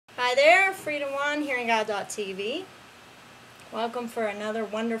Hi there, Freedom One, hearingGod.tv. Welcome for another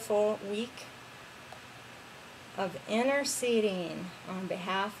wonderful week of interceding on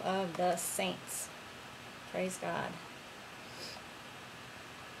behalf of the saints. Praise God.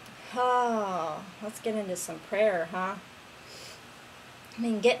 Oh, let's get into some prayer, huh? I've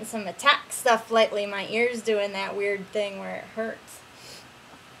been getting some attack stuff lately. My ear's doing that weird thing where it hurts.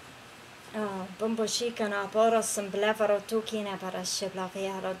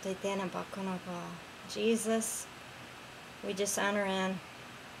 Jesus, we just enter in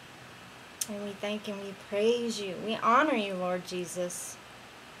and we thank and we praise you. We honor you, Lord Jesus,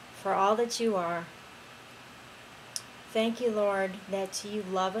 for all that you are. Thank you, Lord, that you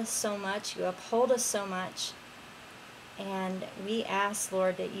love us so much, you uphold us so much, and we ask,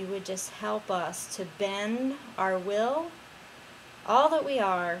 Lord, that you would just help us to bend our will, all that we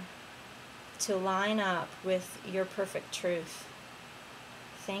are, to line up with your perfect truth.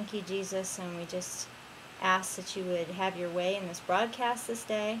 Thank you, Jesus, and we just ask that you would have your way in this broadcast this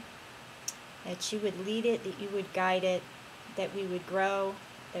day, that you would lead it, that you would guide it, that we would grow,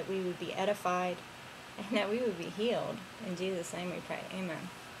 that we would be edified, and that we would be healed. In Jesus' name we pray. Amen.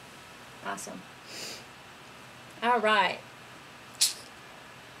 Awesome. All right.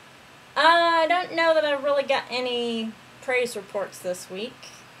 I don't know that I've really got any praise reports this week.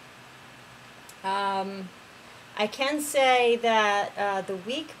 I can say that the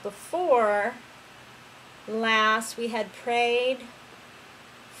week before last we had prayed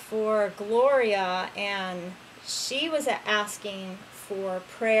for Gloria, and she was asking for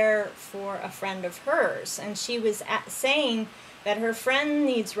prayer for a friend of hers, and she was saying that her friend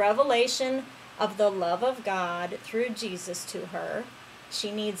needs revelation of the love of God through Jesus to her.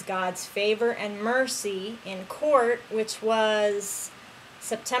 She needs God's favor and mercy in court, which was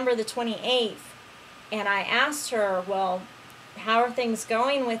September the 28th. And I asked her, well, how are things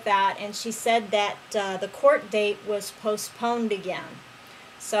going with that? And she said that the court date was postponed again.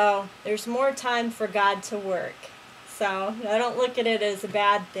 So there's more time for God to work. So I don't look at it as a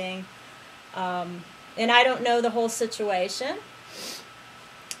bad thing. And I don't know the whole situation.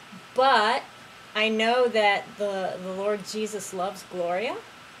 But I know that the Lord Jesus loves Gloria,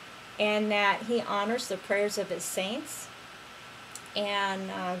 and that he honors the prayers of his saints.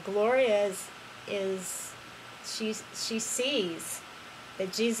 And Gloria she sees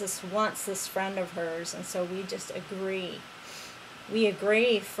that Jesus wants this friend of hers, and so we just agree. We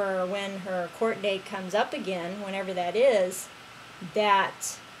agree for when her court date comes up again, whenever that is,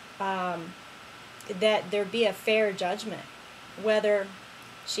 that there be a fair judgment, whether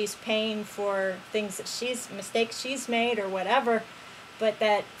she's paying for things that mistakes she's made or whatever, but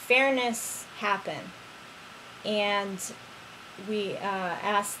that fairness happen. And we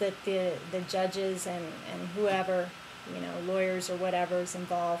ask that the judges and whoever, lawyers or whatever is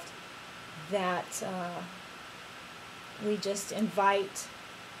involved, that we just invite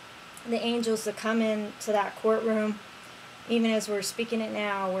the angels to come into that courtroom. Even as we're speaking it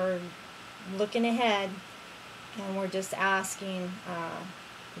now, we're looking ahead, and we're just asking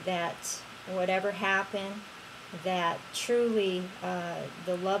that whatever happened, that truly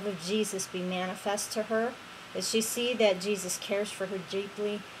the love of Jesus be manifest to her, that she see that Jesus cares for her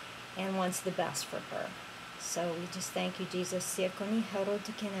deeply and wants the best for her. So we just thank you, Jesus. Move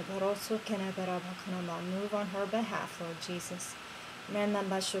on her behalf, Lord Jesus.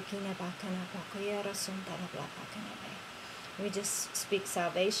 We just speak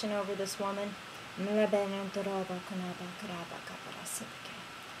salvation over this woman.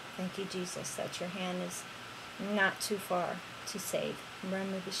 Thank you, Jesus, that your hand is not too far to save.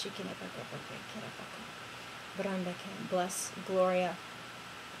 Bless Gloria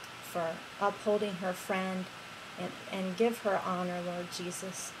for upholding her friend and give her honor, Lord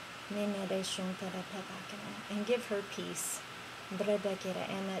Jesus. And give her peace and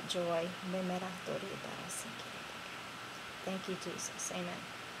that joy. Thank you, Jesus. Amen.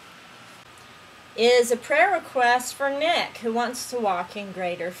 Is a prayer request for Nick, who wants to walk in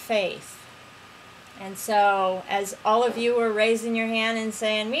greater faith. And so, as all of you were raising your hand and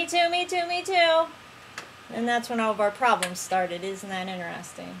saying, me too, me too, me too, and that's when all of our problems started. Isn't that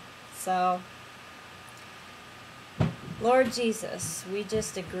interesting? So, Lord Jesus, we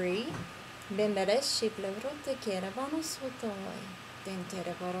just agree that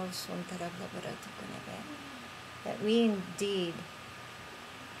we indeed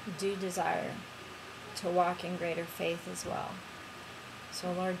do desire to walk in greater faith as well.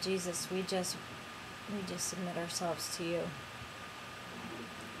 So, Lord Jesus, we just submit ourselves to you.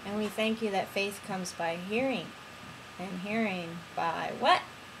 And we thank you that faith comes by hearing, and hearing by what?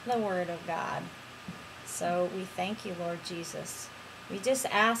 The Word of God. So we thank you, Lord Jesus. We just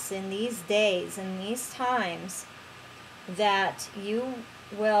ask in these days, in these times, that you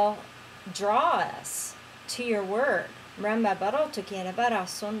will draw us to your word.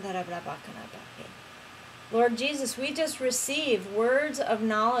 Lord Jesus, we just receive words of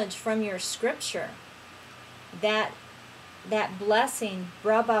knowledge from your scripture. That blessing,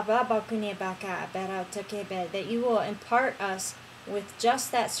 that you will impart us with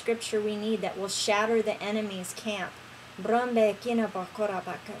just that scripture we need that will shatter the enemy's camp.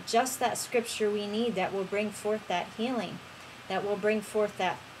 Just that scripture we need that will bring forth that healing, that will bring forth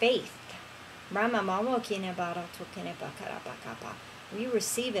that faith. We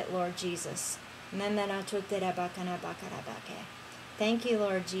receive it, Lord Jesus. Thank you,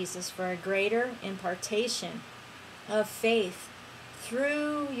 Lord Jesus, for a greater impartation of faith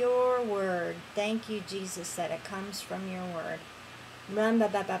through your word. Thank you, Jesus, that it comes from your word.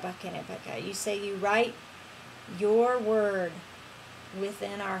 You say you write your word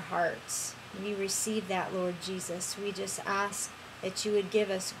within our hearts. We receive that, Lord Jesus. We just ask that you would give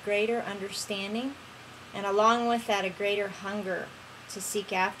us greater understanding, and along with that, a greater hunger to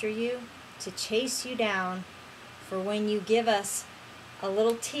seek after you, to chase you down, for when you give us a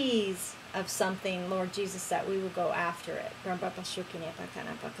little tease of something, Lord Jesus, that we will go after it. Grow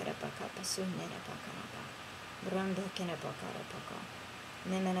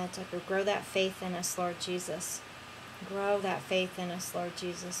that faith in us, Lord Jesus. Grow that faith in us, Lord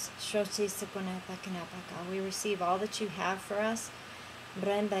Jesus. We receive all that you have for us.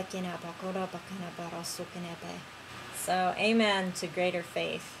 So, amen to greater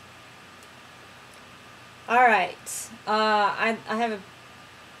faith. All right. I have a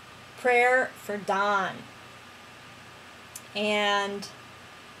prayer for Don. And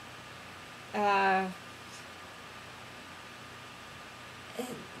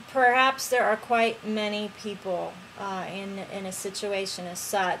perhaps there are quite many people in a situation as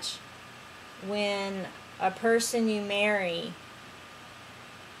such when a person you marry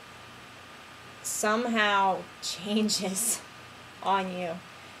somehow changes on you,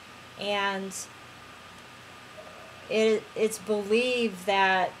 and it's believed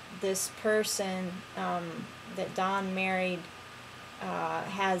that this person that Don married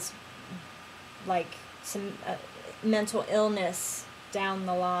has like some mental illness down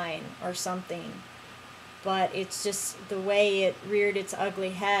the line or something, but it's just the way it reared its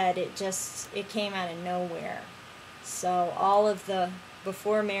ugly head. It came out of nowhere. So all of the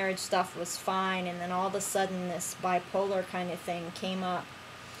before marriage stuff was fine, and then all of a sudden this bipolar kind of thing came up,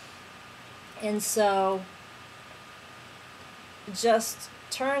 and so just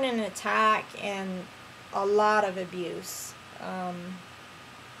turn and attack and a lot of abuse, and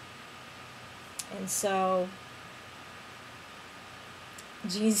so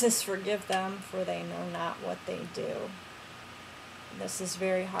Jesus, forgive them, for they know not what they do. This is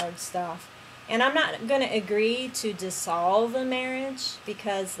very hard stuff. And I'm not going to agree to dissolve a marriage,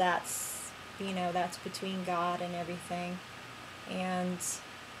 because that's between God and everything. And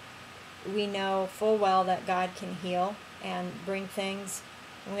we know full well that God can heal and bring things.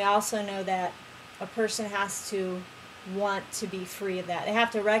 And we also know that a person has to want to be free of that. They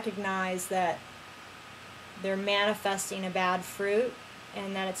have to recognize that they're manifesting a bad fruit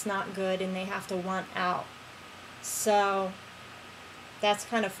and that it's not good, and they have to want out. So that's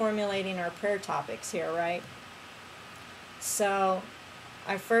kind of formulating our prayer topics here, right? So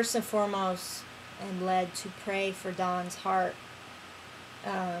I first and foremost am led to pray for Don's heart.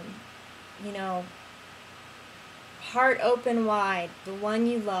 Heart open wide, the one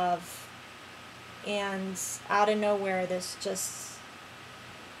you love, and out of nowhere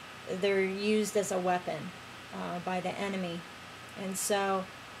they're used as a weapon by the enemy. And so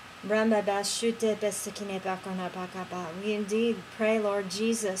we indeed pray, Lord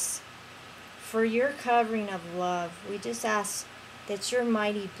Jesus, for your covering of love. We just ask that your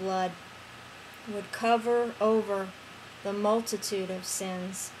mighty blood would cover over the multitude of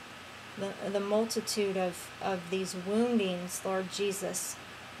sins, the multitude of these woundings, Lord Jesus.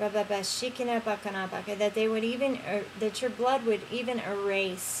 That they would that your blood would even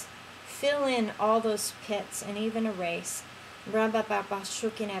erase, fill in all those pits and even erase. Thank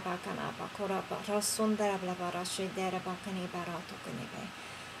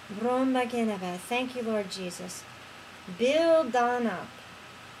you, Lord Jesus. Build Don up,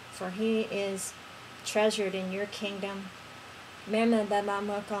 for he is treasured in your kingdom. He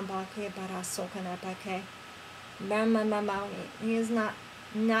is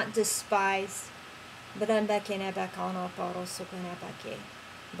not despised. And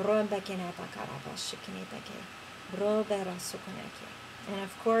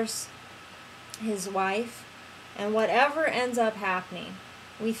of course, his wife, And whatever ends up happening,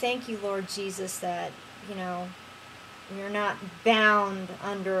 we thank you, Lord Jesus, that, you know, we're not bound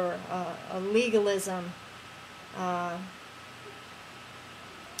under a legalism.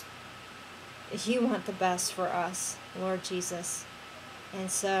 You want the best for us, Lord Jesus.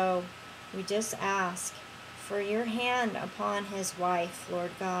 And so we just ask for your hand upon his wife,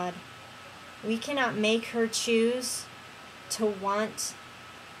 Lord God. We cannot make her choose to want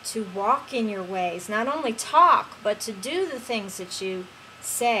to walk in your ways, not only talk, but to do the things that you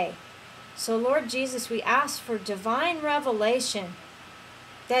say. So, Lord Jesus, we ask for divine revelation,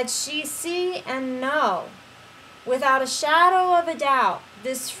 that she see and know without a shadow of a doubt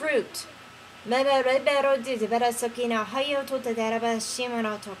this fruit. We ask,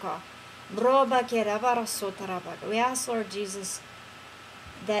 Lord Jesus,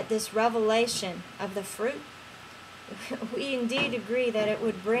 that this revelation of the fruit, we indeed agree that it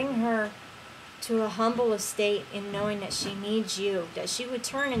would bring her to a humble estate in knowing that she needs you, that she would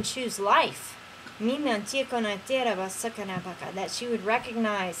turn and choose life, that she would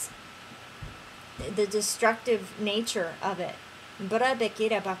recognize the destructive nature of it.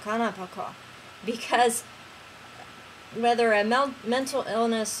 Because whether a mental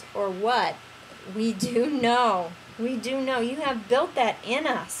illness or what, we do know you have built that in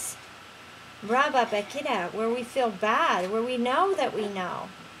us, where we feel bad, where we know that we know.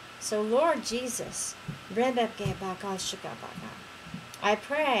 So, Lord Jesus, I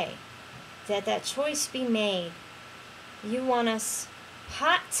pray that that choice be made. You want us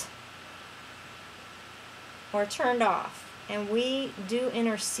hot or turned off, and we do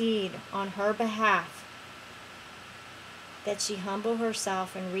intercede on her behalf, that she humble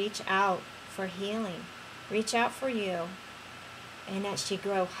herself and reach out for healing, reach out for you, and that she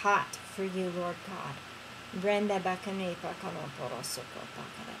grow hot for you, Lord God. We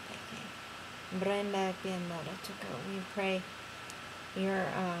pray your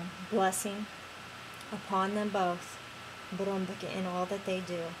blessing upon them both in all that they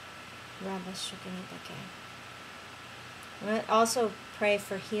do. We also pray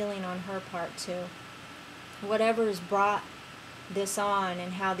for healing on her part too. Whatever has brought this on,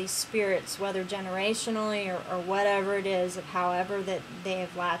 and how these spirits, whether generationally or whatever it is, of however that they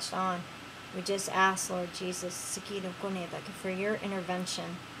have latched on, we just ask, Lord Jesus, for your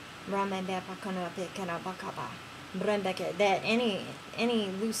intervention, that any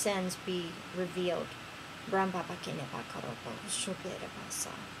loose ends be revealed. Praise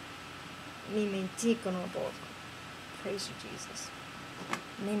you, Jesus.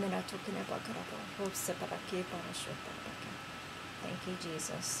 Thank you,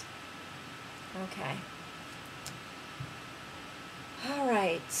 Jesus. Okay. All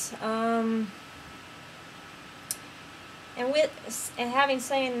right. And having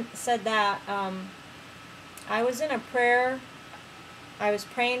said that, I was in a prayer. I was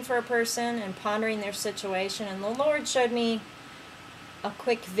praying for a person and pondering their situation, and the Lord showed me a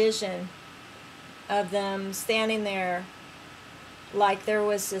quick vision of them standing there, like there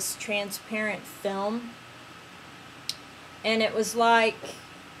was this transparent film, and it was like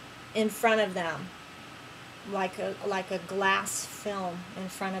in front of them, like a glass film in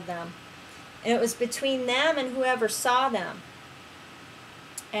front of them, and it was between them and whoever saw them.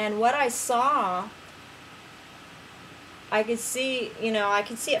 And what I saw, I could see, I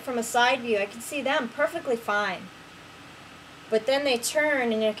could see it from a side view. I could see them perfectly fine. But then they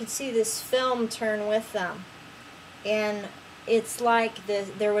turn, and I could see this film turn with them. And it's like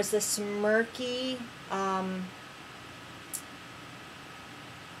there was this murky,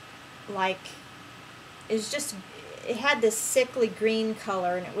 like, it had this sickly green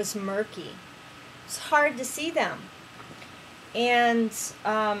color, and it was murky. It's hard to see them. And,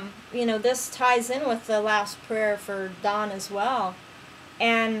 this ties in with the last prayer for Dawn as well.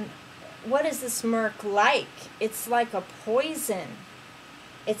 And what is this murk like? It's like a poison.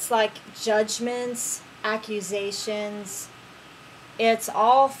 It's like judgments, accusations. It's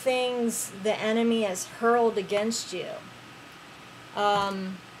all things the enemy has hurled against you.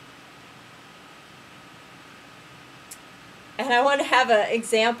 And I want to have an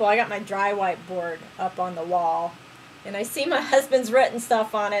example. I got my dry whiteboard up on the wall, and I see my husband's written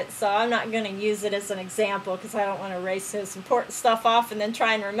stuff on it, so I'm not going to use it as an example because I don't want to erase his important stuff off and then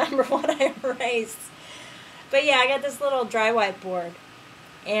try and remember what I erased. But yeah, I got this little dry whiteboard,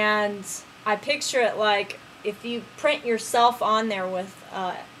 and I picture it like if you print yourself on there with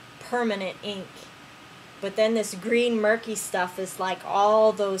permanent ink, but then this green murky stuff is like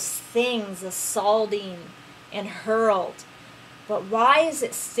all those things assaulting and hurled. But why is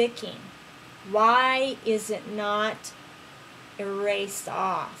it sticking? Why is it not erased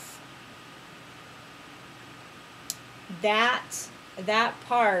off? that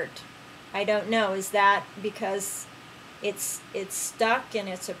part, I don't know. Is that because it's stuck and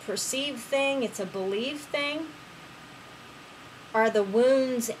it's a perceived thing, it's a belief thing? Are the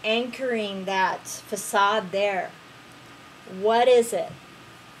wounds anchoring that facade there? What is it?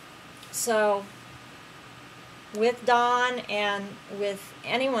 So with Dawn and with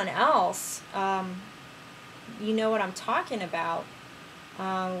anyone else, you know what I'm talking about.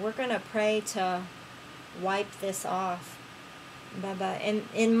 We're going to pray to wipe this off.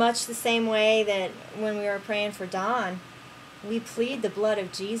 In much the same way that when we were praying for Dawn, we plead the blood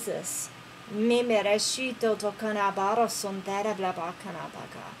of Jesus.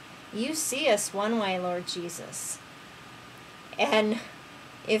 You see us one way, Lord Jesus. And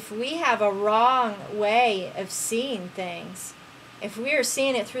if we have a wrong way of seeing things, if we are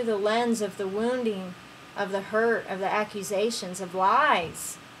seeing it through the lens of the wounding, of the hurt, of the accusations, of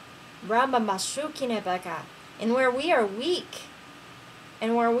lies, and where we are weak,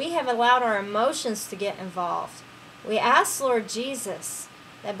 and where we have allowed our emotions to get involved, we ask, Lord Jesus,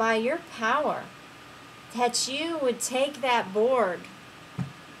 that by your power, that you would take that board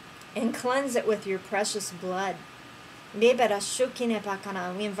and cleanse it with your precious blood. We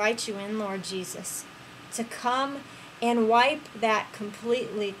invite you in, Lord Jesus, to come and wipe that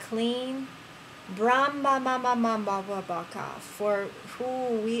completely clean, for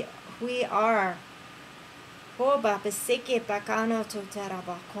who we are.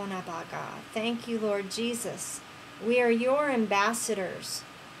 Thank you, Lord Jesus. We are your ambassadors.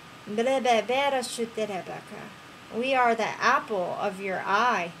 We are the apple of your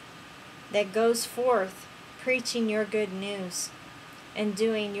eye that goes forth preaching your good news and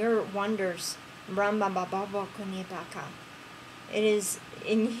doing your wonders. It is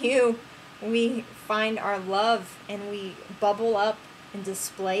in you we find our love, and we bubble up and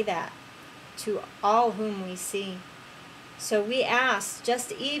display that to all whom we see. So we ask,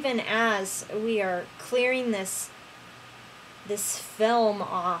 just even as we are clearing this film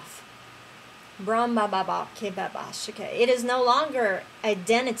off, it is no longer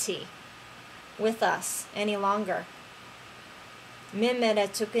identity with us any longer. The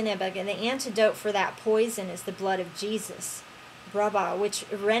antidote for that poison is the blood of Jesus, which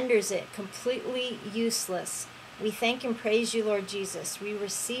renders it completely useless. We thank and praise you, Lord Jesus. We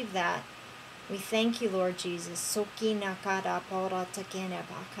receive that. We thank you, Lord Jesus.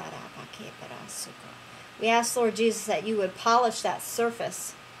 We ask, Lord Jesus, that you would polish that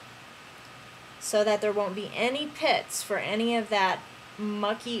surface so that there won't be any pits for any of that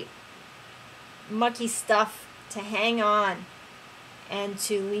mucky stuff to hang on and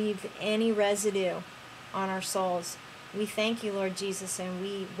to leave any residue on our souls. We thank you, Lord Jesus, and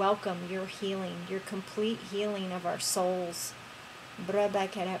we welcome your healing, your complete healing of our souls. We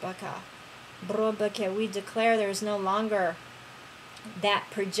declare there is no longer that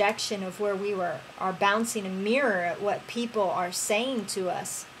projection of where we are bouncing a mirror at what people are saying to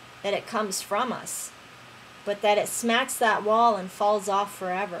us, that it comes from us, but that it smacks that wall and falls off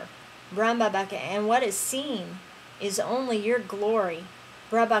forever. And what is seen is only your glory.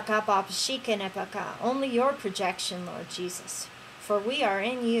 Only your projection, Lord Jesus. For we are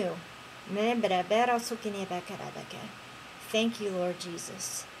in you. Thank you, Lord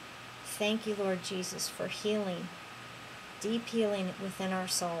Jesus. Thank you, Lord Jesus, for healing, deep healing within our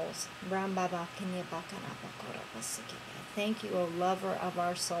souls. Thank you, O lover of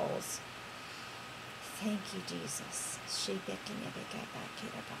our souls. Thank you, Jesus.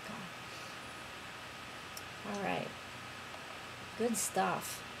 All right. Good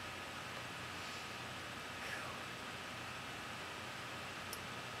stuff.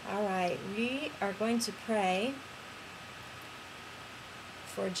 All right. We are going to pray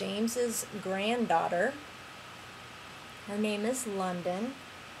for James's granddaughter. Her name is London,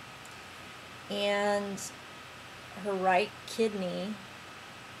 and her right kidney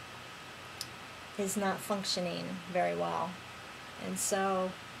is not functioning very well. And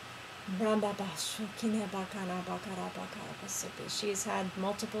so she's had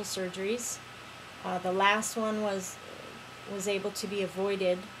multiple surgeries. The last one was able to be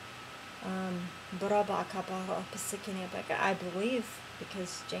avoided. I believe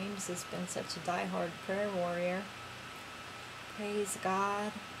because James has been such a diehard prayer warrior. Praise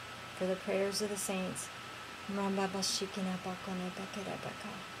God for the prayers of the saints.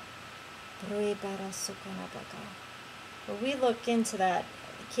 But we look into that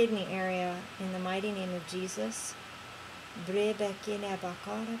kidney area in the mighty name of Jesus.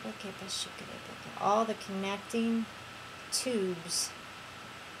 All the connecting tubes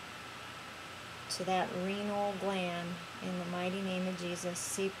to that renal gland in the mighty name of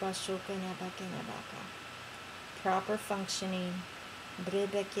Jesus. proper functioning,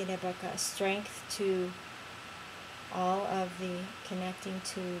 strength to all of the connecting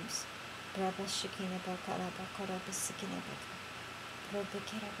tubes.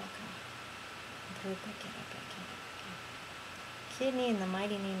 Kidney, in the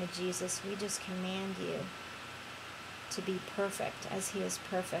mighty name of Jesus, we just command you to be perfect as he is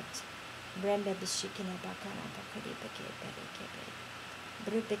perfect.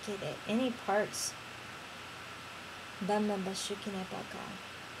 Any parts that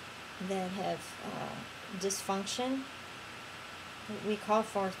have dysfunction, we call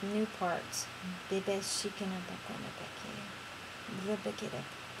forth new parts.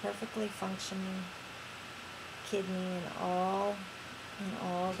 Perfectly functioning kidney and all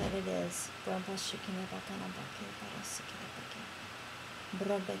that it is.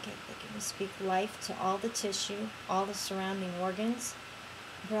 We speak life to all the tissue, all the surrounding organs.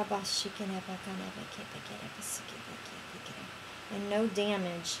 And no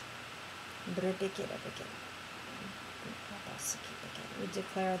damage. We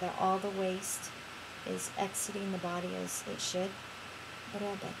declare that all the waste is exiting the body as it should.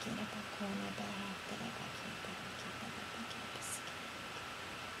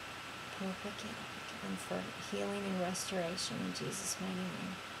 And for healing and restoration in Jesus' mighty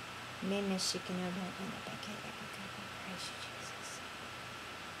name. Praise you, Jesus.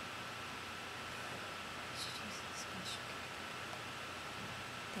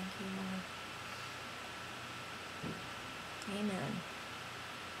 Thank you, Lord. Amen.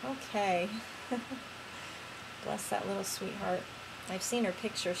 Okay. Bless that little sweetheart. I've seen her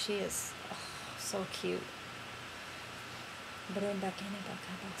picture. She is so cute.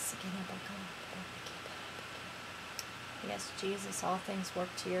 Yes, Jesus, all things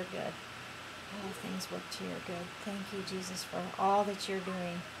work to your good. All things work to your good. Thank you, Jesus, for all that you're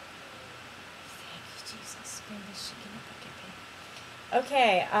doing. Thank you, Jesus.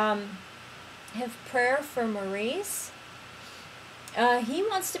 Okay, have prayer for Maurice. He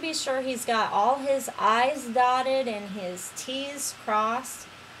wants to be sure he's got all his I's dotted and his T's crossed.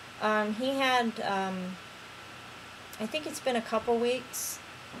 He had, I think it's been a couple weeks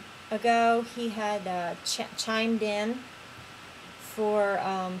ago, he had chimed in for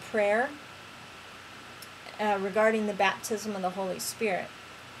prayer regarding the baptism of the Holy Spirit.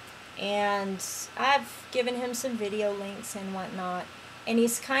 And I've given him some video links and whatnot. And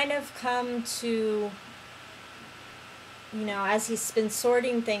he's kind of come to, you know, as he's been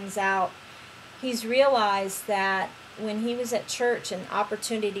sorting things out, he's realized that when he was at church and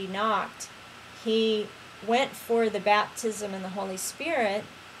opportunity knocked, he went for the baptism in the Holy Spirit,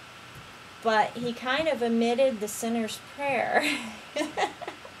 but he kind of omitted the sinner's prayer.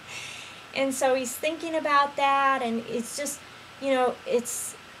 And so he's thinking about that, and it's just, you know,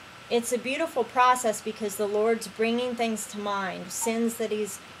 it's a beautiful process because the Lord's bringing things to mind, sins that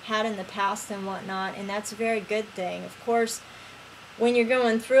he's had in the past and whatnot, and that's a very good thing. Of course, when you're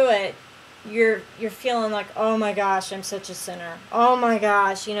going through it, you're feeling like, oh my gosh, I'm such a sinner. Oh my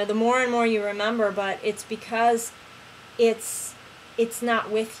gosh, you know, the more and more you remember, but it's because it's not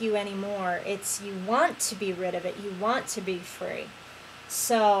with you anymore. It's, you want to be rid of it. You want to be free.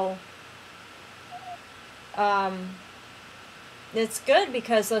 So, it's good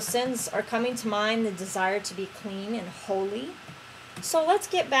because those sins are coming to mind, the desire to be clean and holy. So let's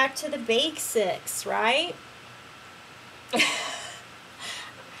get back to the basics, right?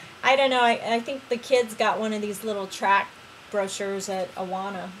 I don't know, I think the kids got one of these little track brochures at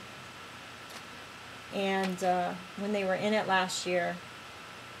Awana. And when they were in it last year.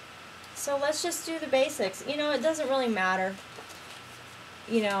 So let's just do the basics. You know, it doesn't really matter.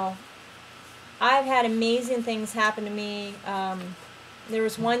 You know, I've had amazing things happen to me. There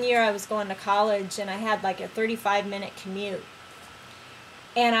was one year I was going to college and I had like a 35-minute commute.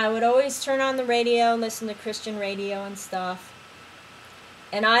 And I would always turn on the radio, listen to Christian radio and stuff.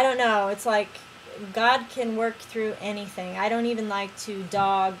 And I don't know, it's like God can work through anything. I don't even like to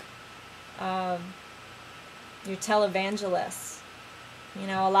dog your televangelists. You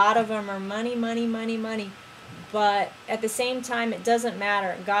know, a lot of them are money, money, money, money. But at the same time, it doesn't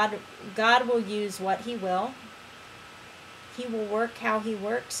matter. God will use what he will. He will work how he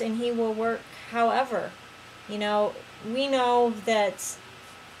works, and he will work however. You know, we know that,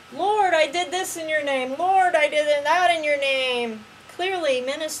 Lord, I did this in your name. Lord, I did that in your name. Clearly,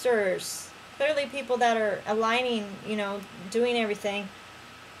 ministers, clearly people that are aligning, you know, doing everything.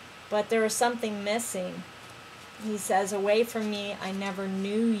 But there was something missing. He says, away from me, I never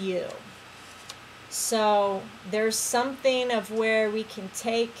knew you. So there's something of where we can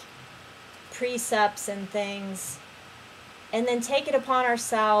take precepts and things and then take it upon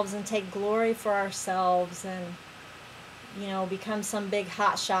ourselves and take glory for ourselves and become some big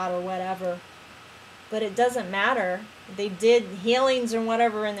hot shot or whatever. But it doesn't matter. They did healings or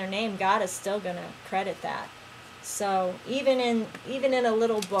whatever in their name. God is still going to credit that. So even in a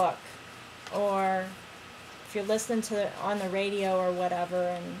little book, or if you're listening to it on the radio or whatever,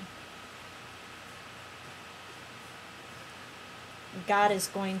 and God is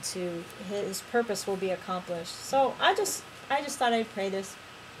going to, His purpose will be accomplished. So I just thought I'd pray this.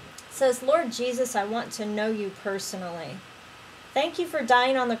 It says, Lord Jesus, I want to know you personally. Thank you for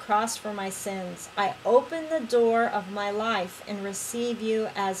dying on the cross for my sins. I open the door of my life and receive you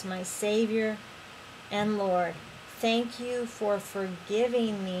as my Savior and Lord. Thank you for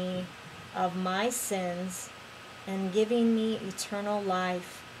forgiving me of my sins and giving me eternal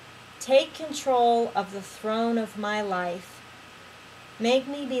life. Take control of the throne of my life. Make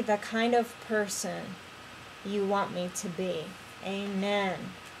me be the kind of person you want me to be. Amen.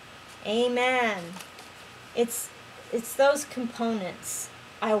 Amen. It's those components.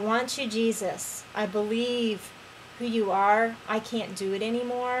 I want you, Jesus. I believe who you are. I can't do it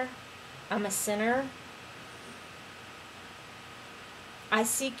anymore. I'm a sinner. I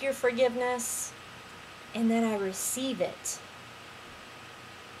seek your forgiveness, and then I receive it.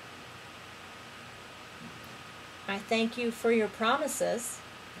 I thank you for your promises,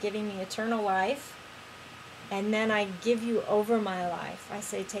 giving me eternal life, and then I give you over my life. I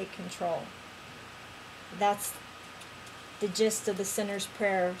say, take control. That's the gist of the sinner's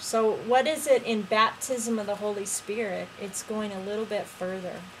prayer. So what is it in baptism of the Holy Spirit? It's going a little bit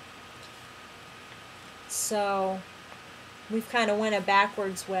further. So we've kind of went a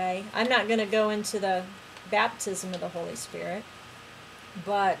backwards way. I'm not going to go into the baptism of the Holy Spirit,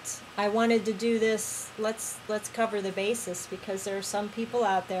 but I wanted to do this. Let's cover the basis, because there are some people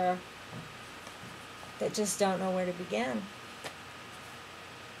out there that just don't know where to begin.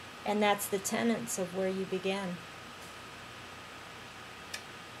 And that's the tenets of where you begin.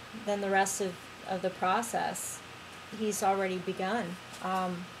 Then the rest of the process, He's already begun.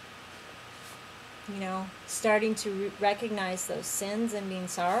 Starting to recognize those sins and being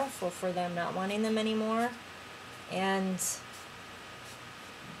sorrowful for them, not wanting them anymore. And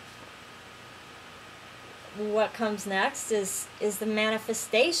what comes next is the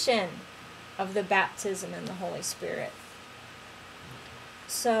manifestation of the baptism in the Holy Spirit.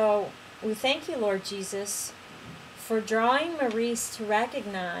 So we thank you, Lord Jesus, for drawing Maurice to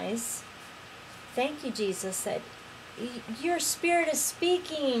recognize, thank you, Jesus, that your Spirit is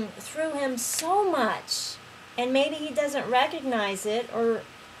speaking through him so much, and maybe he doesn't recognize it or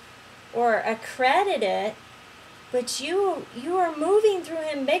accredit it, but you are moving through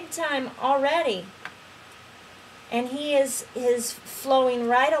him big time already, and he is flowing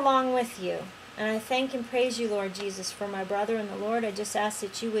right along with you. And I thank and praise you, Lord Jesus, for my brother in the Lord. I just ask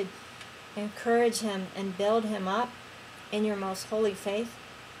that you would encourage him and build him up in your most holy faith.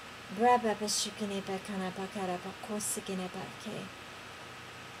 Oh,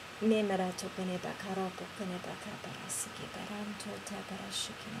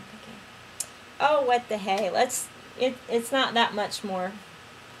 what the hey. It's not that much more.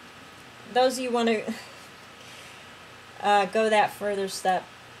 Those of you want to go that further step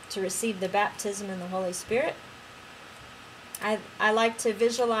to receive the baptism in the Holy Spirit, I like to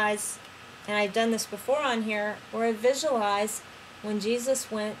visualize, and I've done this before on here, where I visualize when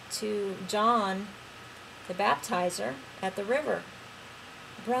Jesus went to John, the baptizer, at the river.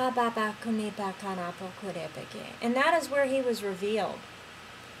 And that is where he was revealed.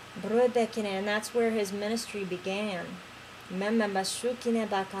 And that's where his ministry began.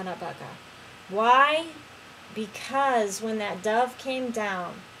 Why? Because when that dove came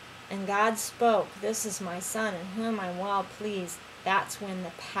down and God spoke, "This is my son in whom I'm well pleased," that's when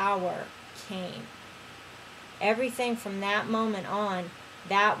the power came. Everything from that moment on,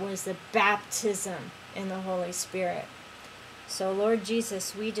 that was the baptism in the Holy Spirit. So Lord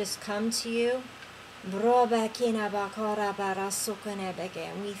Jesus, we just come to you. And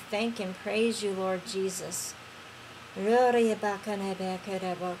we thank and praise you, Lord Jesus.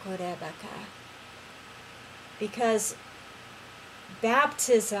 Because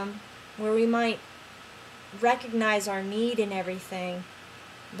baptism, where we might recognize our need and everything,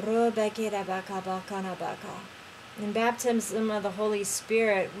 in baptism of the Holy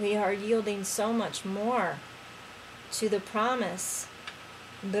Spirit, we are yielding so much more to the promise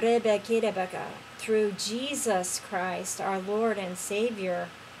through Jesus Christ, our Lord and Savior,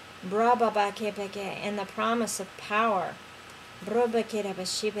 and the promise of power.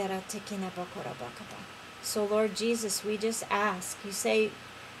 So Lord Jesus, we just ask. You say,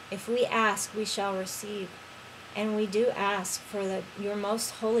 if we ask, we shall receive. And we do ask for your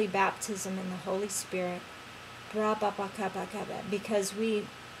most holy baptism in the Holy Spirit. Because we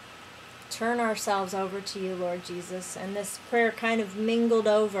turn ourselves over to you, Lord Jesus. And this prayer kind of mingled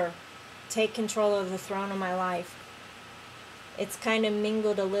over. Take control of the throne of my life. It's kind of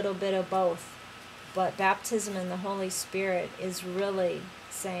mingled a little bit of both. But baptism in the Holy Spirit is really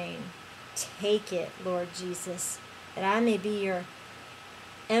saying, take it, Lord Jesus, that I may be your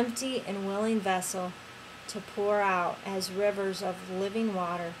empty and willing vessel to pour out as rivers of living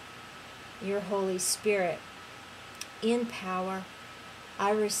water, your Holy Spirit, in power.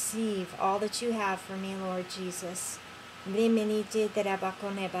 I receive all that you have for me, Lord Jesus. And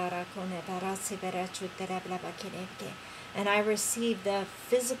I receive the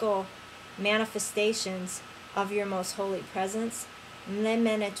physical manifestations of your most holy presence. If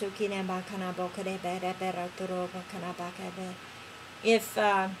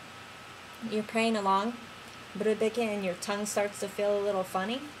you're praying along, and your tongue starts to feel a little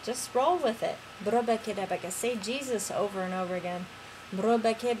funny, just roll with it. Say Jesus over and over again.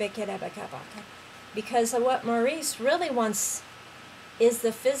 Because what Maurice really wants is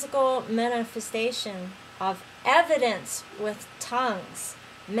the physical manifestation of evidence with tongues.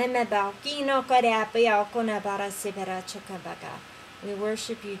 We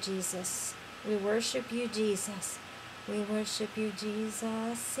worship you, Jesus. We worship you, Jesus. We worship you,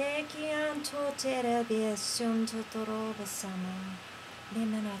 Jesus. I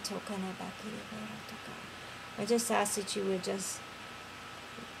just ask that you would just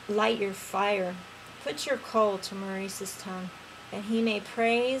light your fire. Put your coal to Maurice's tongue, that he may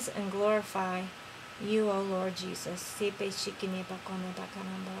praise and glorify you, O Lord Jesus. We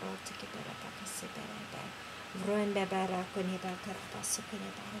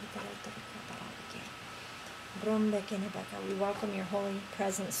welcome your holy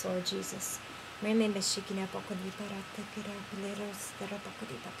presence, Lord Jesus.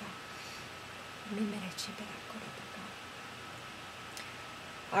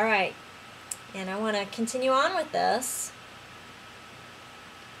 All right, and I want to continue on with this.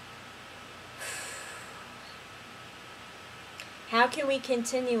 How can we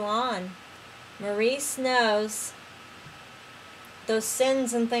continue on? Maurice knows those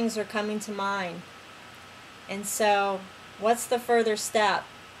sins and things are coming to mind. And so, what's the further step?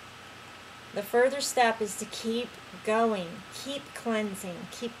 The further step is to keep going, keep cleansing,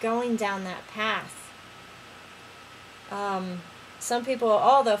 keep going down that path. Some people,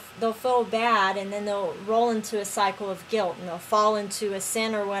 they'll feel bad, and then they'll roll into a cycle of guilt, and they'll fall into a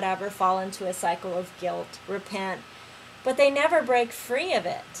sin or whatever, fall into a cycle of guilt, repent, but they never break free of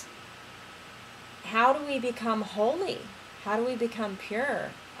it. How do we become holy? How do we become pure?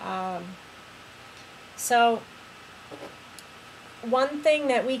 So, one thing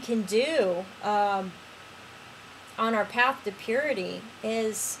that we can do on our path to purity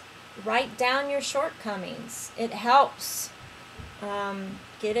is write down your shortcomings. It helps.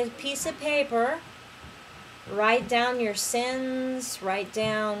 Get a piece of paper, write down your sins, write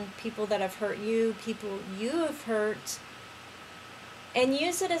down people that have hurt you, people you have hurt, and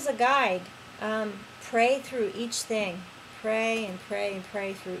use it as a guide. Pray through each thing. Pray and pray and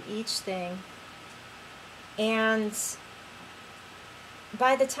pray through each thing. And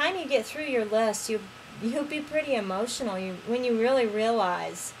by the time you get through your list, you'll be pretty emotional when you really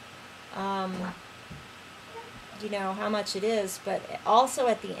realize how much it is, but also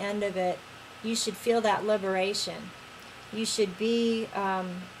at the end of it, you should feel that liberation. You should be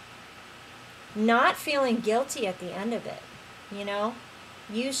not feeling guilty at the end of it,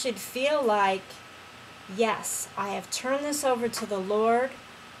 You should feel like, yes, I have turned this over to the Lord.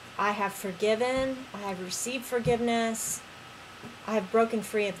 I have forgiven. I have received forgiveness. I have broken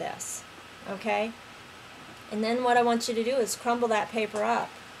free of this, okay? And then what I want you to do is crumble that paper up.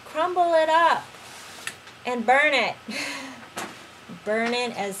 Crumble it up. And burn it. Burn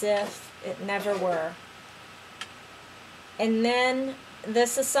it as if it never were. And then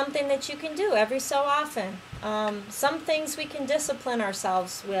this is something that you can do every so often. Some things we can discipline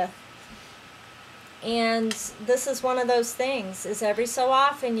ourselves with. And this is one of those things, is every so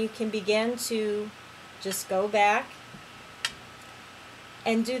often you can begin to just go back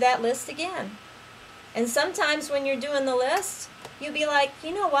and do that list again. And sometimes when you're doing the list, you'll be like,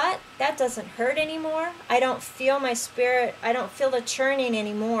 you know what? That doesn't hurt anymore. I don't feel my spirit. I don't feel the churning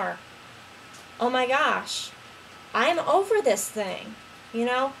anymore. Oh my gosh. I'm over this thing.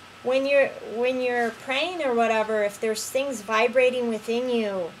 When you're praying or whatever, if there's things vibrating within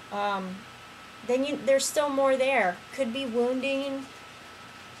you, then there's still more there. Could be wounding,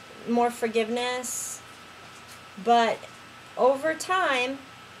 more forgiveness. But over time,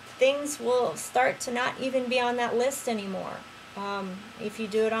 things will start to not even be on that list anymore. If you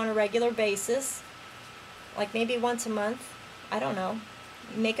do it on a regular basis, like maybe once a month. I don't know.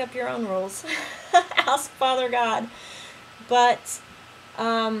 Make up your own rules. Ask Father God. But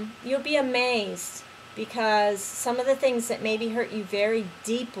you'll be amazed, because some of the things that maybe hurt you very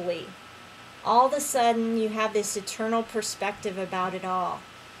deeply, all of a sudden you have this eternal perspective about it all.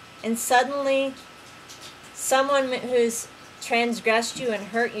 And suddenly, someone who's transgressed you and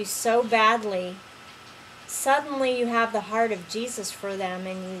hurt you so badly, suddenly you have the heart of Jesus for them,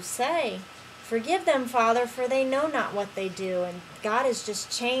 and you say, "Forgive them, Father, for they know not what they do." And God has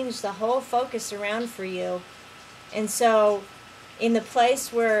just changed the whole focus around for you. And so, in the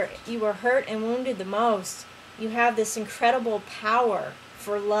place where you were hurt and wounded the most, you have this incredible power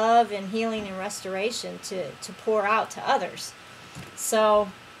for love and healing and restoration to pour out to others. So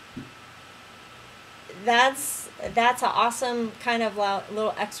that's an awesome kind of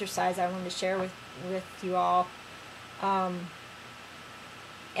little exercise I wanted to share with you all.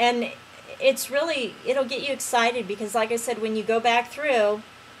 And it's really, it'll get you excited, because like I said, when you go back through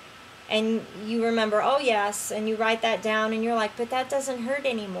and you remember, oh yes, and you write that down, and you're like, but that doesn't hurt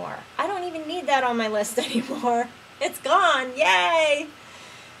anymore. I don't even need that on my list anymore. It's gone. Yay!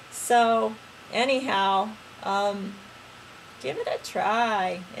 So anyhow, give it a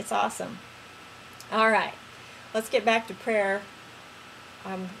try. It's awesome. All right, let's get back to prayer.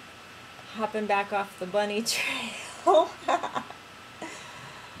 I'm hopping back off the bunny trail.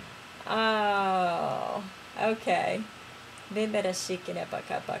 Oh, okay. Andy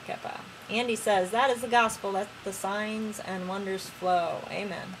says, that is the gospel. Let the signs and wonders flow.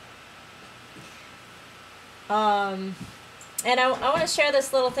 Amen. And I want to share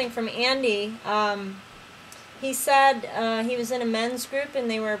this little thing from Andy. He said he was in a men's group, and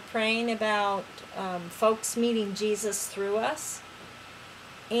they were praying about folks meeting Jesus through us.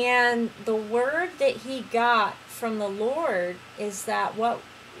 And the word that he got from the Lord is that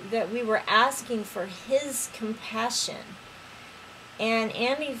we were asking for his compassion. And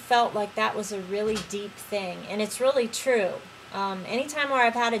Andy felt like that was a really deep thing. And it's really true. Anytime where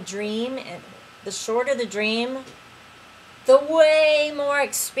I've had a dream, and the shorter the dream, the way more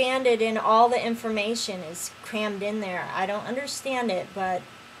expanded in all the information is crammed in there. I don't understand it, but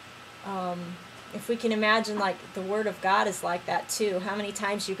if we can imagine, like, the Word of God is like that too. How many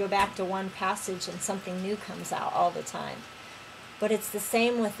times you go back to one passage and something new comes out all the time. But it's the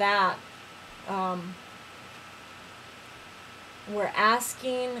same with that. We're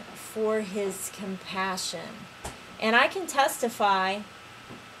asking for his compassion. And I can testify,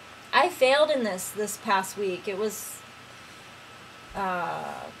 I failed in this past week. It was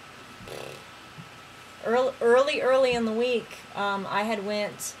early in the week. I had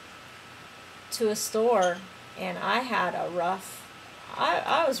went to a store, and I had a rough,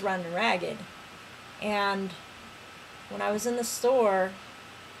 I was running ragged. And when I was in the store,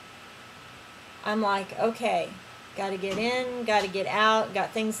 I'm like, okay, got to get in, got to get out,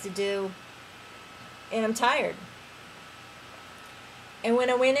 got things to do, and I'm tired. And when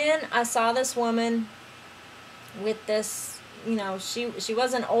I went in, I saw this woman with this, you know, she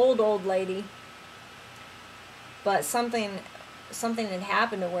was an old lady, but something had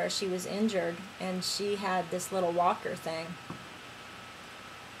happened to where she was injured, and she had this little walker thing.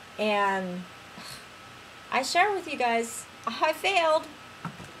 And I share with you guys, I failed.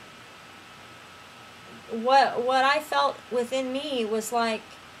 What I felt within me was like,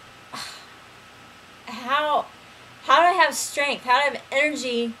 how do I have strength? How do I have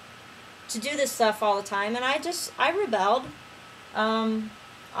energy to do this stuff all the time? And I rebelled.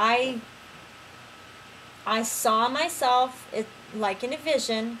 I saw myself, like in a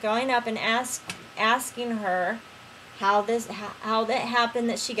vision, going up and asking her how that happened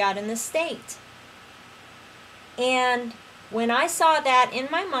that she got in this state. And when I saw that in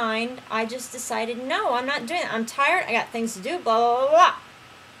my mind, I just decided, no, I'm not doing it. I'm tired. I got things to do, blah, blah, blah,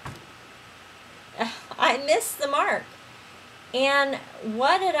 blah. I missed the mark. And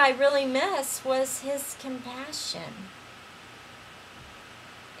what did I really miss was his compassion.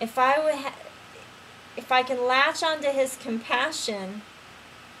 If I can latch onto his compassion,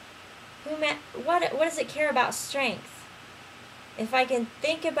 what does it care about strength? If I can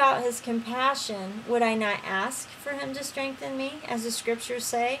think about his compassion, would I not ask for him to strengthen me, as the scriptures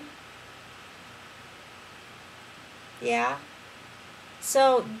say? Yeah.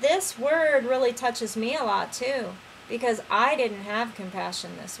 So this word really touches me a lot too, because I didn't have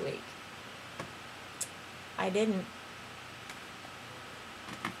compassion this week. I didn't.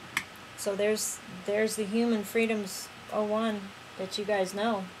 So there's the Human Freedoms 01 that you guys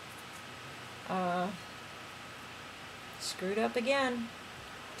know. Screwed up again.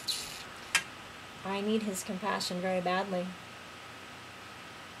 I need his compassion very badly.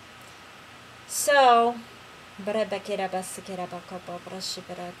 So,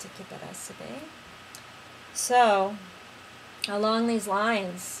 So, along these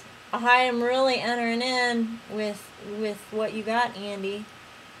lines, I am really entering in with what you got, Andy.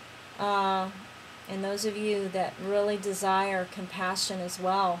 And those of you that really desire compassion as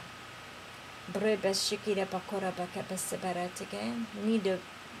well. We need to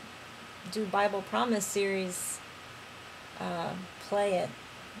do Bible Promise series. Play it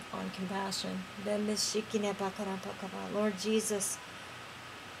on compassion. Lord Jesus,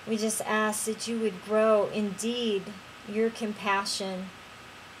 we just ask that you would grow indeed your compassion,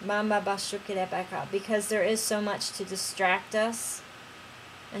 because there is so much to distract us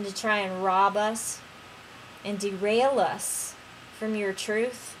and to try and rob us and derail us from your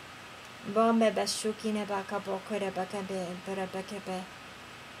truth. Plant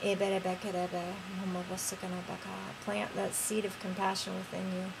that seed of compassion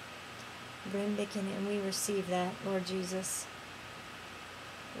within you. And we receive that, Lord Jesus.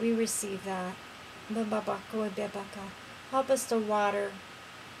 We receive that. Help us to water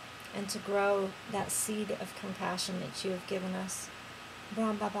and to grow that seed of compassion that you have given us.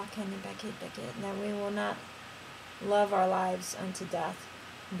 That we will not love our lives unto death.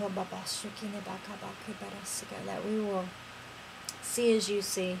 That we will see as you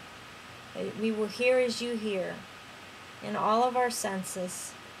see. That we will hear as you hear. In all of our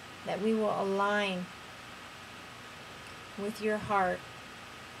senses. That we will align with your heart.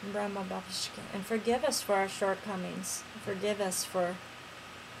 And forgive us for our shortcomings. Forgive us for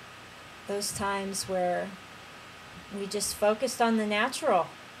those times where we just focused on the natural.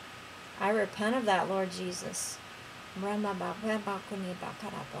 I repent of that, Lord Jesus.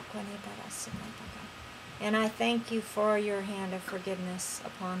 And I thank you for your hand of forgiveness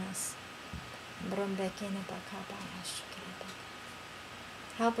upon us.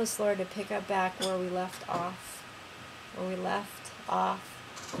 Help us, Lord, to pick up back where we left off.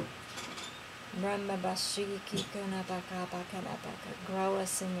 Grow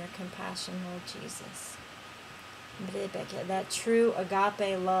us in your compassion, Lord Jesus. That true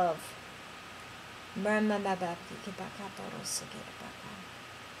agape love.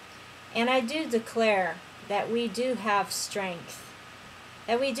 And I do declare that we do have strength,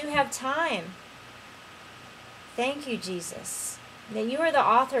 that we do have time. Thank you, Jesus, that you are the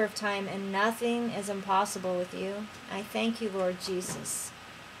author of time and nothing is impossible with you. I thank you, Lord Jesus,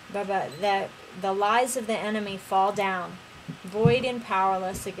 that the lies of the enemy fall down, void and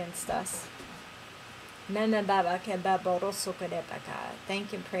powerless against us. Thank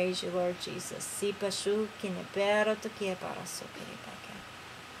and praise you, Lord Jesus.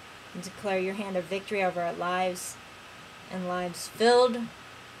 And declare your hand of victory over our lives and lives filled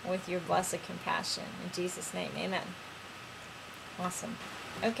with your blessed compassion. In Jesus' name, amen. Awesome.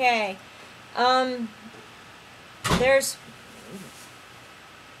 Okay. There's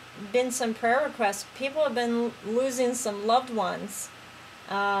been some prayer requests. People have been losing some loved ones.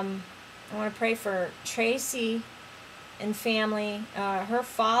 I want to pray for Tracy and family. Her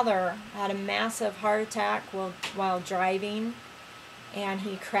father had a massive heart attack while driving, and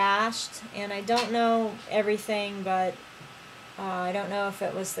he crashed. And I don't know everything, but I don't know if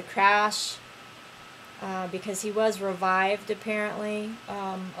it was the crash, because he was revived apparently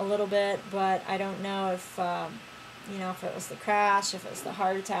a little bit, but I don't know if if it was the crash, if it was the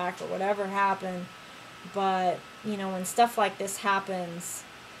heart attack, or whatever happened. But when stuff like this happens,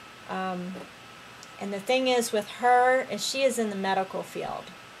 and the thing is with her, is she is in the medical field,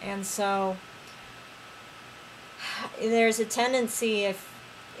 and so there's a tendency, if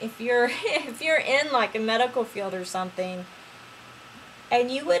you're in like a medical field or something,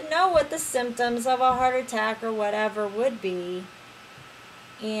 and you would know what the symptoms of a heart attack or whatever would be,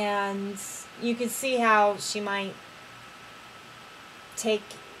 and you could see how she might take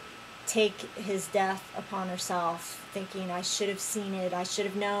his death upon herself, thinking, I should have seen it, I should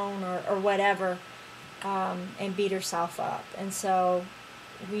have known, or whatever, and beat herself up. And so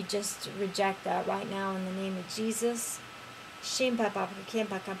we just reject that right now in the name of Jesus. We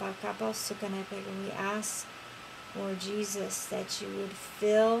ask, Lord Jesus, that you would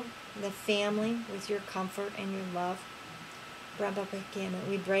fill the family with your comfort and your love.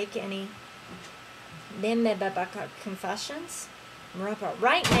 We break any confessions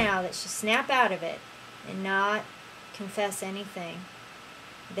right now, that she snap out of it and not confess anything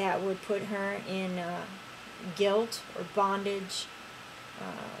that would put her in guilt or bondage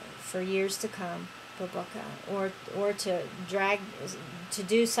for years to come, or to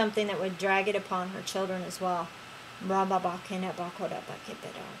do something that would drag it upon her children as well.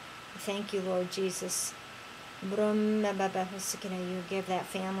 Thank you, Lord Jesus. You give that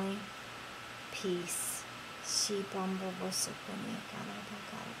family peace.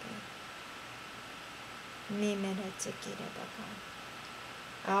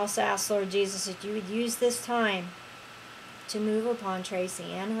 I also ask, Lord Jesus, that you would use this time to move upon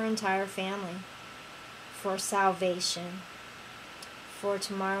Tracy and her entire family for salvation. For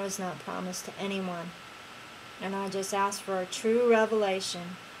tomorrow is not promised to anyone. And I just ask for a true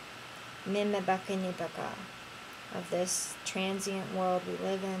revelation of this transient world we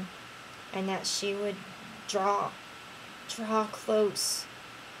live in, and that she would draw close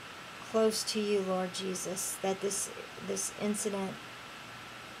to you, Lord Jesus, that this incident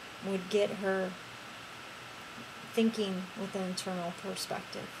would get her thinking with an eternal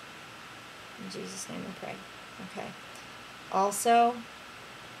perspective. In Jesus' name I pray. Okay. Also,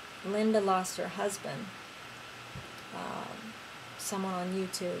 Linda lost her husband. Someone on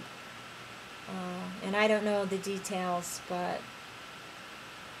YouTube. And I don't know the details, but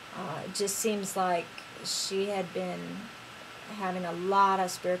it just seems like she had been having a lot of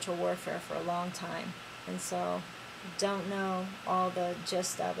spiritual warfare for a long time. And so, don't know all the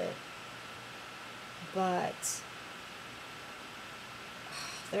gist of it. But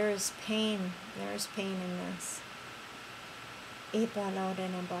there is pain. There is pain in this.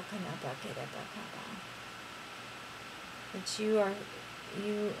 That you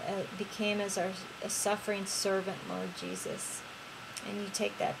became as a suffering servant, Lord Jesus. And you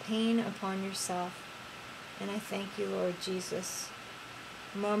take that pain upon yourself. And I thank you, Lord Jesus.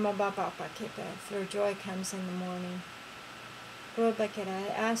 For joy comes in the morning. I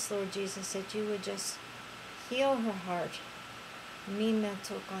ask, Lord Jesus, that you would just heal her heart.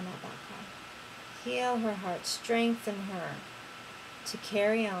 Heal her heart. Strengthen her to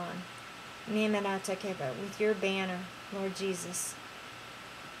carry on with your banner, Lord Jesus.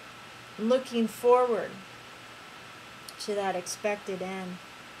 Looking forward to that expected end,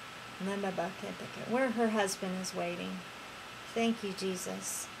 where her husband is waiting. Thank you,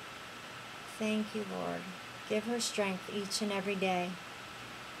 Jesus. Thank you, Lord. Give her strength each and every day.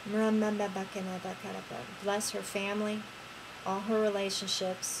 Bless her family, all her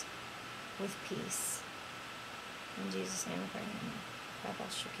relationships with peace. In Jesus' name I pray.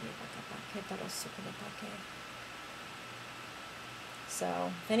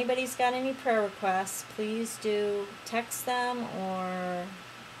 So, if anybody's got any prayer requests, please do text them or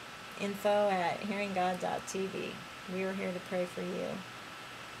info@hearinggod.tv. We are here to pray for you.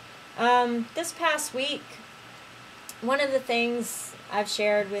 This past week, one of the things I've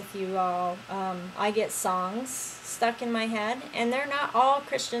shared with you all, I get songs stuck in my head, and they're not all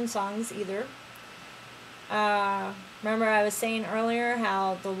Christian songs either. Remember I was saying earlier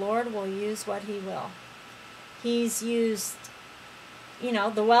how the Lord will use what He will. He's used,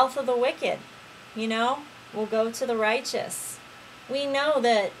 the wealth of the wicked, will go to the righteous. We know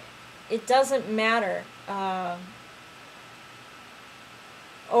that it doesn't matter.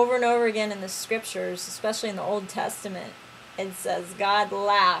 Over and over again in the scriptures, especially in the Old Testament, it says God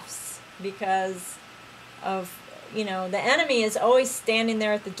laughs because of, the enemy is always standing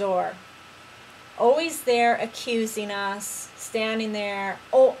there at the door. Always there accusing us, standing there,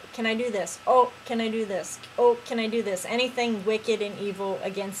 oh, can I do this? Oh, can I do this? Oh, can I do this? Anything wicked and evil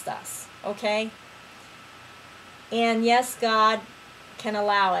against us, okay? And yes, God can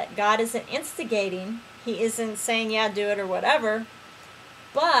allow it. God isn't instigating. He isn't saying, yeah, do it or whatever.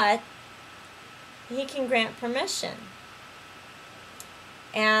 But He can grant permission.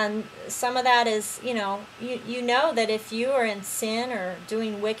 And some of that is, you know that if you are in sin or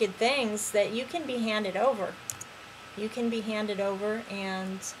doing wicked things, that you can be handed over. You can be handed over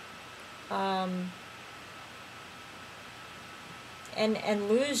and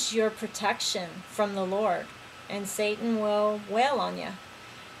lose your protection from the Lord. And Satan will wail on you.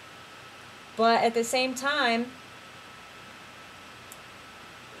 But at the same time,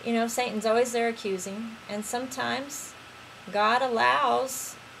 Satan's always there accusing. And sometimes God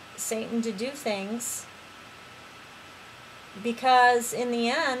allows Satan to do things because in the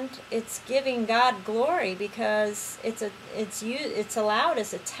end it's giving God glory, because it's allowed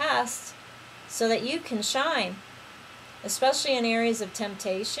as a test so that you can shine, especially in areas of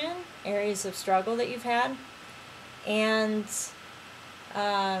temptation, areas of struggle that you've had. And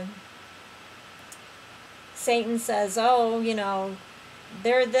Satan says, oh,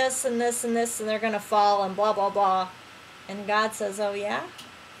 they're this and this and this and they're going to fall and blah, blah, blah. And God says, oh yeah?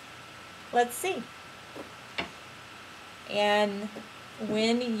 Let's see. And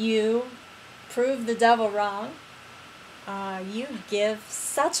when you prove the devil wrong, you give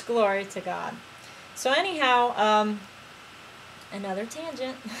such glory to God. So anyhow, another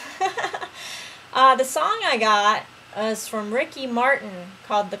tangent. The song I got is from Ricky Martin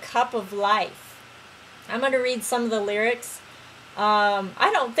called The Cup of Life. I'm going to read some of the lyrics.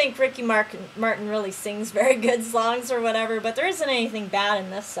 I don't think Ricky Martin really sings very good songs or whatever, but there isn't anything bad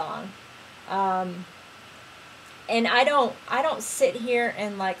in this song. And I don't sit here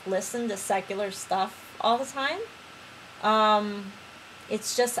and like listen to secular stuff all the time.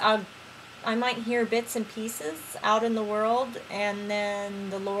 It's just I might hear bits and pieces out in the world, and then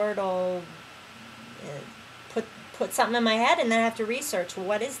the Lord will put something in my head, and then I have to research, well,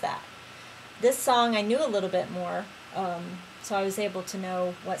 what is that? This song I knew a little bit more, so I was able to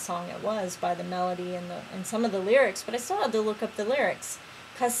know what song it was by the melody and some of the lyrics, but I still had to look up the lyrics,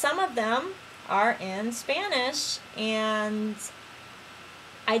 because some of them are in Spanish, and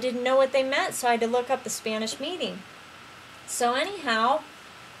I didn't know what they meant, so I had to look up the Spanish meaning. So anyhow,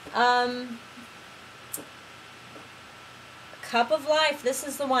 Cup of Life, this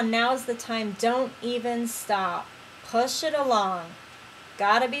is the one. Now is the time. Don't even stop. Push it along.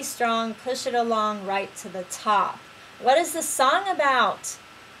 Gotta be strong. Push it along right to the top. What is the song about?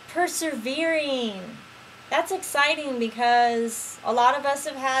 Persevering. That's exciting, because a lot of us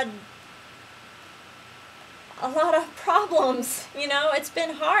have had a lot of problems. You know, it's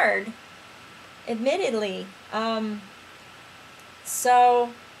been hard, admittedly. So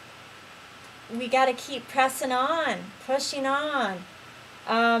we got to keep pressing on, pushing on.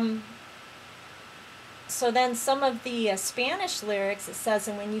 So then some of the Spanish lyrics, it says,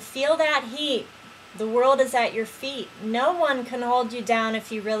 and when you feel that heat, the world is at your feet. No one can hold you down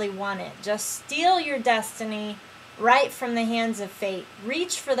if you really want it. Just steal your destiny right from the hands of fate.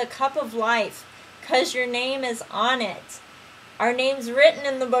 Reach for the cup of life, because your name is on it. Our name's written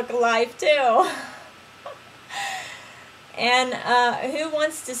in the book of life too. And who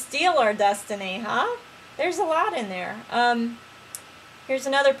wants to steal our destiny, huh? There's a lot in there. Here's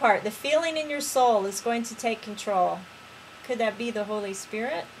another part. The feeling in your soul is going to take control. Could that be the Holy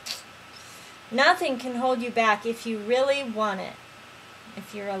Spirit? Nothing can hold you back if you really want it.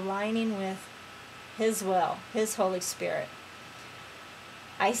 If you're aligning with His will, His Holy Spirit.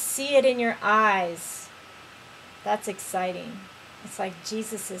 I see it in your eyes. That's exciting. It's like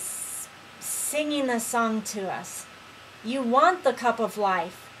Jesus is singing a song to us. You want the cup of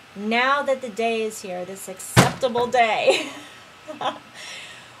life. Now that the day is here, this acceptable day.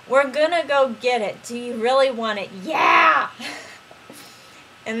 We're gonna go get it. Do you really want it? Yeah!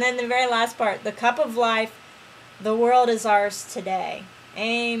 And then the very last part, the cup of life, the world is ours today.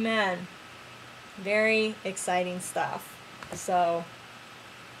 Amen. Very exciting stuff. So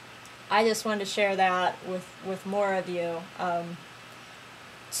I just wanted to share that with more of you,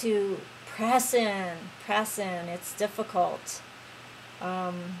 to press in. It's difficult,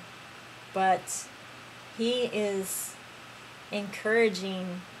 but He is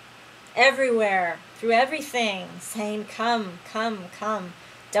encouraging everywhere, through everything, saying, come, come, come.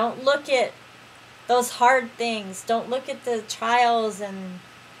 Don't look at those hard things. Don't look at the trials and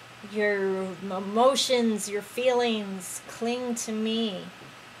your emotions, your feelings. Cling to me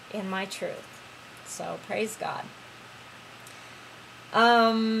in my truth. So praise God.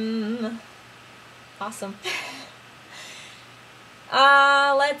 Awesome.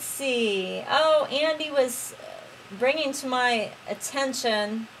 Let's see. Oh, Andy was bringing to my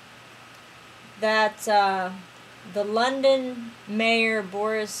attention that the London Mayor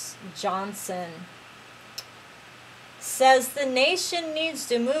Boris Johnson says the nation needs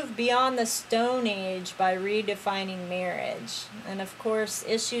to move beyond the Stone Age by redefining marriage. And of course,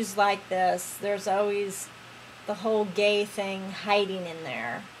 issues like this, there's always the whole gay thing hiding in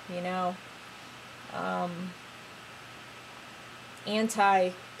there, you know.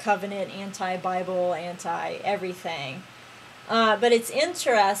 Anti-covenant, anti-Bible, anti-everything. But it's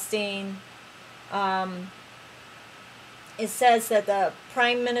interesting. It says that the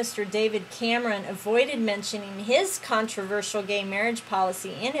Prime Minister David Cameron avoided mentioning his controversial gay marriage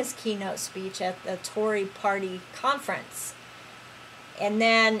policy in his keynote speech at the Tory party conference. And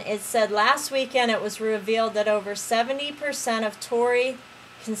then it said last weekend it was revealed that over 70% of Tory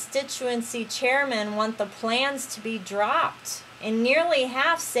constituency chairmen want the plans to be dropped. And nearly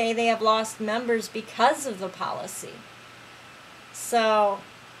half say they have lost members because of the policy. So,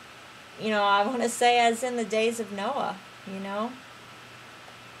 you know, I want to say as in the days of Noah, you know.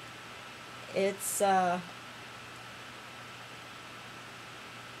 It's,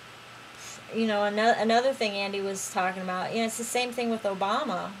 you know, another thing Andy was talking about, you know, it's the same thing with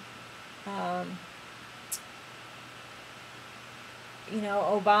Obama. You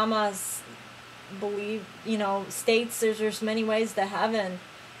know, Obama's states there's many ways to heaven.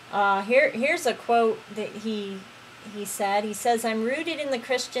 Here's a quote that he said. He says, "I'm rooted in the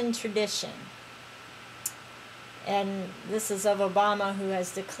Christian tradition." And this is of Obama, who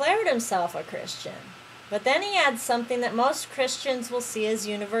has declared himself a Christian. But then he adds something that most Christians will see as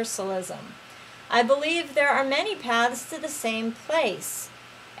universalism. I believe there are many paths to the same place,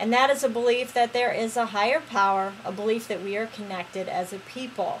 and that is a belief that there is a higher power, a belief that we are connected as a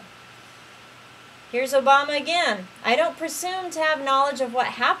people. Here's Obama again. I don't presume to have knowledge of what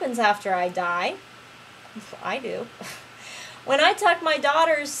happens after I die. I do. When I tuck my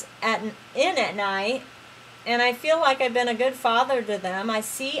daughters in at night, and I feel like I've been a good father to them, I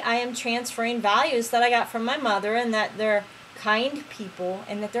see I am transferring values that I got from my mother, and that they're kind people,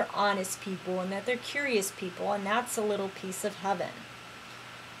 and that they're honest people, and that they're curious people, and that's a little piece of heaven.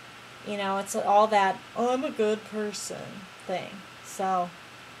 You know, it's all that, oh, I'm a good person thing. So,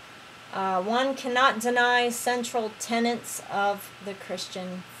 one cannot deny central tenets of the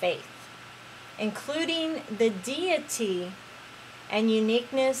Christian faith, including the deity and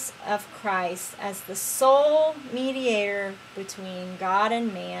uniqueness of Christ as the sole mediator between God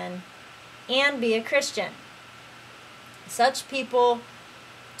and man, and be a Christian. Such people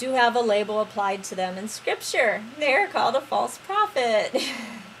do have a label applied to them in Scripture. They are called a false prophet. You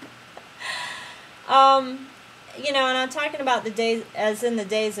know, and I'm talking about the days, as in the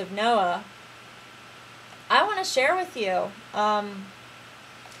days of Noah. I want to share with you.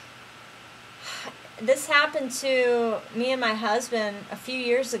 This happened to me and my husband a few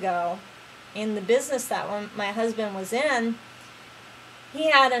years ago in the business that my husband was in. He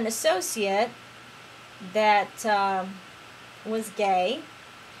had an associate that was gay,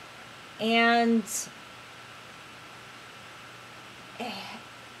 and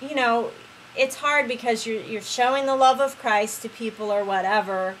you know, it's hard because you're showing the love of Christ to people or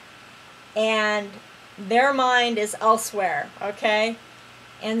whatever, and their mind is elsewhere, okay?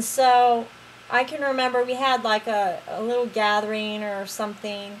 And so I can remember we had like a little gathering or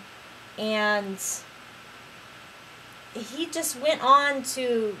something, and he just went on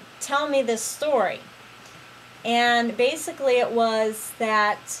to tell me this story. And basically it was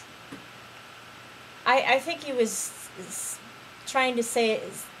that I think he was trying to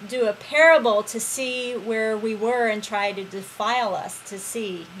do a parable to see where we were and try to defile us to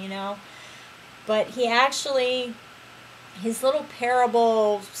see, you know. But he actually, his little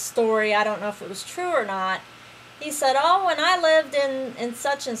parable story, I don't know if it was true or not, he said, oh, when I lived in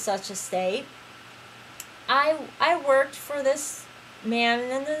such and such a state, I worked for this man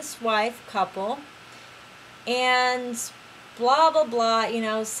and this wife couple, and blah, blah, blah, you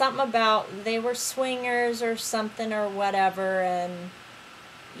know, something about they were swingers or something or whatever, and,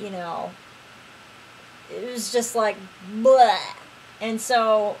 you know, it was just like, blah. And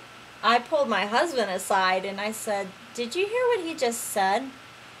so I pulled my husband aside and I said, did you hear what he just said?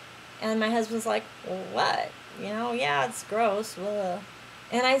 And my husband's like, well, what? You know, yeah, it's gross. Blah.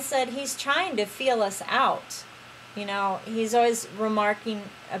 And I said, he's trying to feel us out. You know, he's always remarking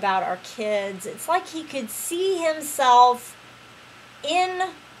about our kids. It's like he could see himself in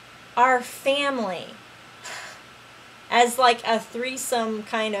our family as like a threesome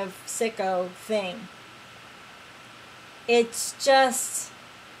kind of sicko thing. It's just,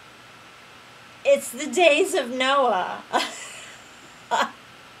 it's the days of Noah.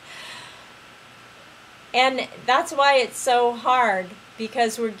 And that's why it's so hard,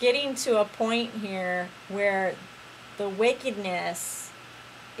 because we're getting to a point here where the wickedness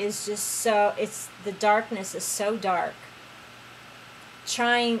is just so, the darkness is so dark.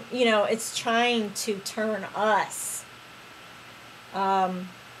 It's trying to turn us.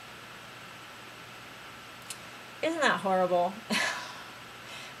 Isn't that horrible?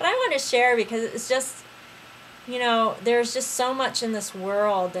 But I want to share because it's just, you know, there's just so much in this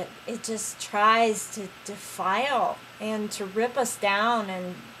world that it just tries to defile and to rip us down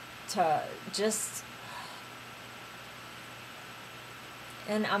and to just,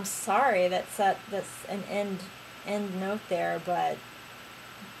 and I'm sorry that's an end note there, but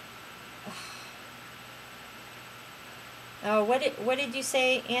oh, what did you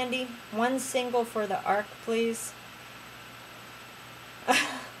say, Andy? One single for the ark, please.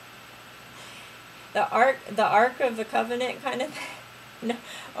 The ark of the covenant kind of thing. No.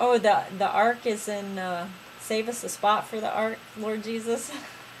 Oh, the ark is in save us a spot for the ark, Lord Jesus.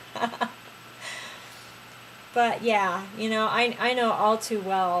 But yeah, you know, I know all too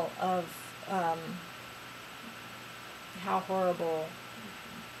well of how horrible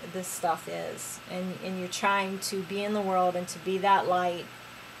this stuff is, and you're trying to be in the world and to be that light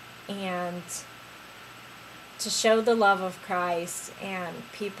and to show the love of Christ, and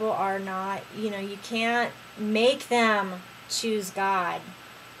people are not, you know, you can't make them choose God.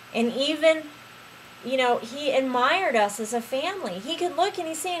 And even, you know, he admired us as a family. He could look and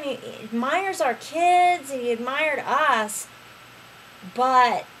he admires our kids, he admired us,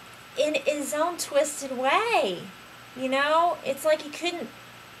 but in his own twisted way. You know, it's like he couldn't.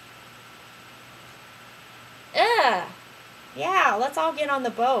 Yeah, let's all get on the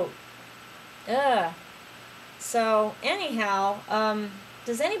boat. So anyhow,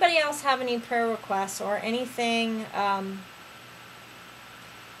 does anybody else have any prayer requests or anything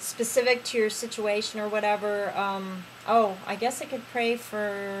specific to your situation or whatever? Oh, I guess I could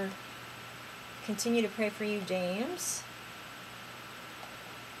continue to pray for you, James.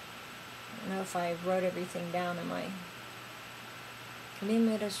 I don't know if I wrote everything down in my...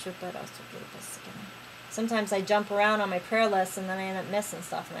 Sometimes I jump around on my prayer list and then I end up missing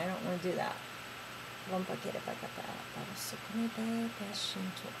stuff, and I don't want to do that.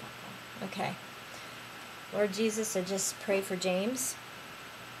 Okay. Lord Jesus, I just pray for James,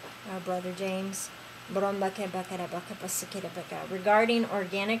 our brother James, regarding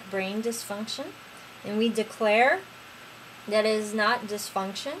organic brain dysfunction. And we declare that it is not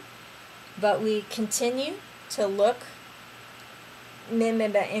dysfunction, but we continue to look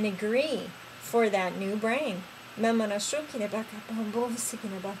and agree for that new brain.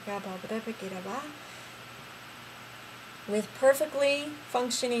 With perfectly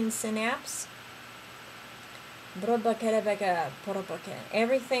functioning synapse,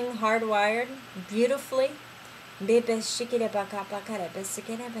 everything hardwired beautifully. We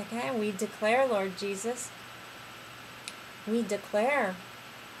declare, Lord Jesus, we declare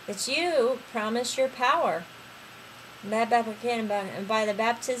that you promise your power. And by the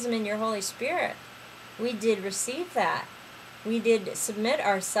baptism in your Holy Spirit, we did receive that. We did submit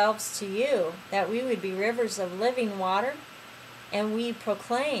ourselves to you, that we would be rivers of living water, and we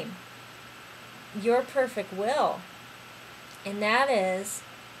proclaim your perfect will, and that is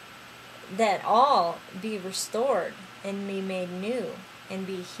that all be restored and be made new and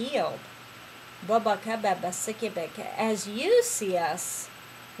be healed. As you see us,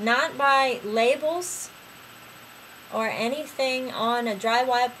 not by labels or anything on a dry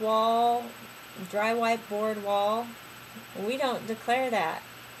whiteboard wall. We don't declare that.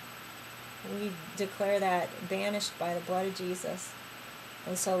 We declare that banished by the blood of Jesus.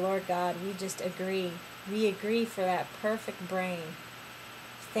 And so, Lord God, we just agree. We agree for that perfect brain.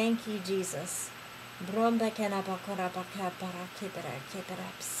 Thank you, Jesus. We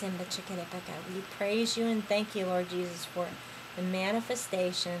praise you and thank you, Lord Jesus, for the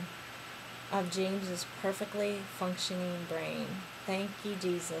manifestation of James's perfectly functioning brain. Thank you,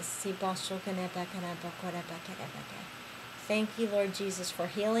 Jesus. Thank you, Lord Jesus, for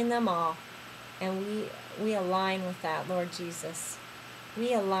healing them all. And we align with that, Lord Jesus.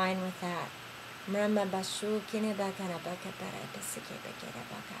 We align with that.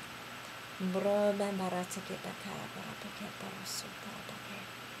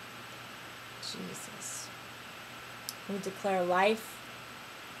 Jesus. We declare life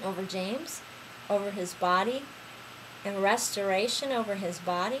over James, over his body, and restoration over his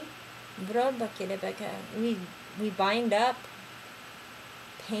body. We bind up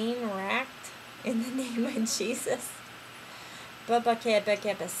pain racked in the name of Jesus. We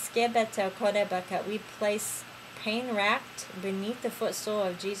place pain racked beneath the footstool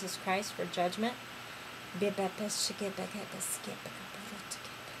of Jesus Christ for judgment.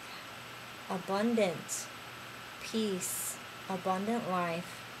 Abundant peace, abundant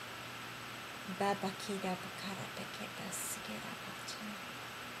life.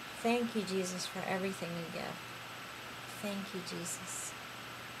 Thank you, Jesus, for everything you give. Thank you, Jesus.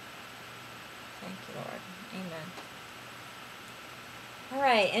 Thank you, Lord. Amen. All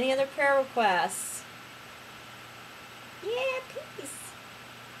right, any other prayer requests? Yeah, peace.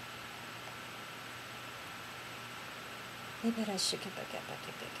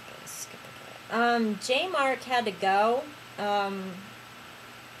 J. Mark had to go.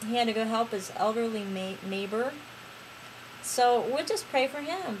 He had to go help his elderly neighbor. So we'll just pray for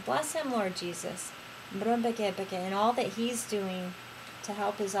him. Bless him, Lord Jesus. And all that he's doing to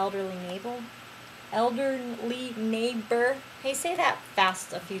help his elderly neighbor. Hey, say that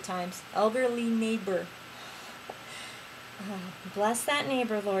fast a few times. Elderly neighbor. Bless that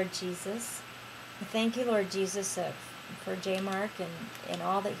neighbor, Lord Jesus. Thank you, Lord Jesus, for J. Mark and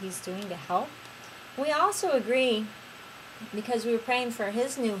all that he's doing to help. We also agree, because we were praying for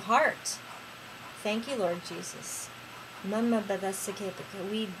his new heart. Thank you, Lord Jesus. We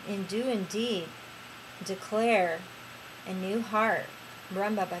do indeed declare a new heart,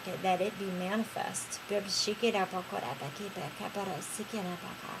 that it be manifest. We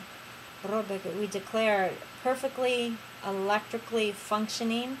declare perfectly electrically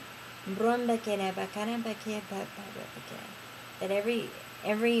functioning, that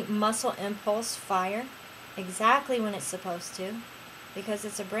every muscle impulse fire exactly when it's supposed to. because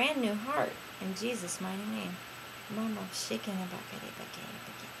it's a brand new heart in Jesus' mighty name.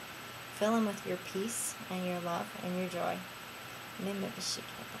 Fill him with your peace and your love and your joy.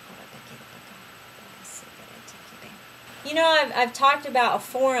 You know, I've talked about a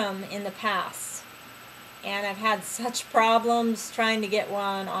forum in the past, and I've had such problems trying to get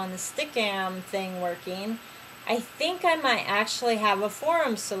one on the Stickam thing working. I think I might actually have a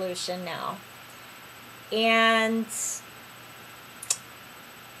forum solution now. And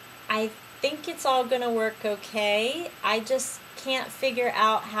I think it's all going to work okay. I just can't figure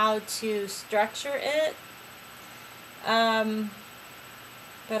out how to structure it.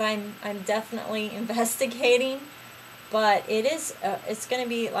 But I'm definitely investigating. But it's going to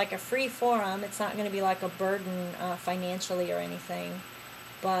be like a free forum. It's not going to be like a burden financially or anything.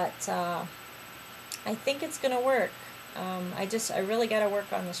 But I think it's going to work. I really got to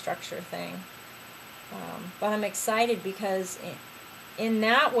work on the structure thing. But I'm excited because in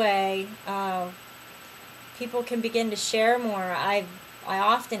that way, people can begin to share more. I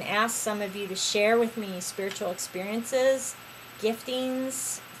often ask some of you to share with me spiritual experiences,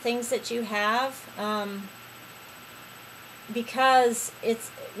 giftings, things that you have. Because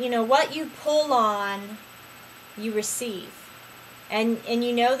it's, you know, what you pull on, you receive. And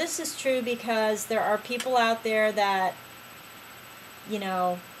you know this is true because there are people out there that, you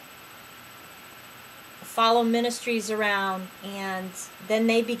know, follow ministries around, and then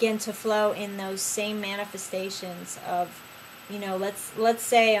they begin to flow in those same manifestations of, you know, let's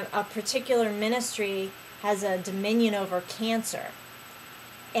say a particular ministry has a dominion over cancer.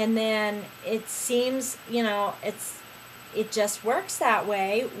 And then it seems, you know, it just works that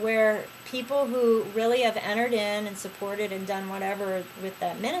way, where people who really have entered in and supported and done whatever with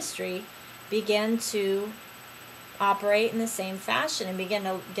that ministry begin to operate in the same fashion and begin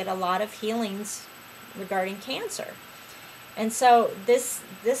to get a lot of healings regarding cancer. And so this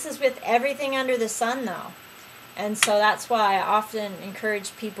is with everything under the sun, though. And so that's why I often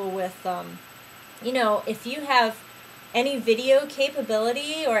encourage people with, you know, if you have any video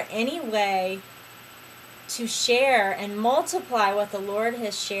capability or any way to share and multiply what the Lord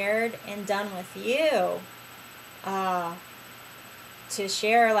has shared and done with you, to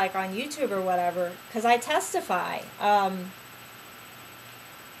share like on YouTube or whatever, because I testify.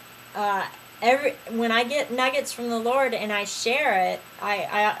 When I get nuggets from the Lord and I share it,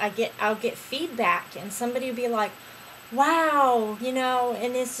 I'll get feedback, and somebody will be like, "Wow, you know,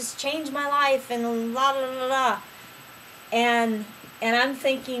 and this just changed my life," and la la la la. And I'm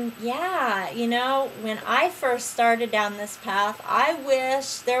thinking, yeah, you know, when I first started down this path, I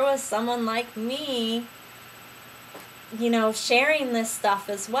wish there was someone like me, you know, sharing this stuff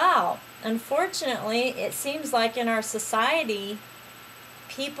as well. Unfortunately, it seems like in our society,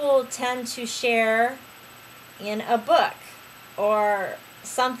 people tend to share in a book or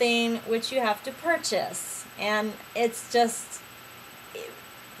something which you have to purchase. And it's just,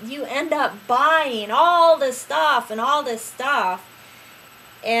 you end up buying all this stuff,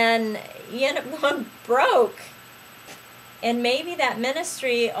 and you end up going broke. And maybe that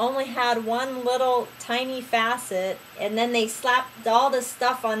ministry only had one little tiny facet, and then they slapped all this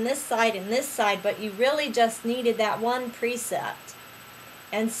stuff on this side and this side, but you really just needed that one precept.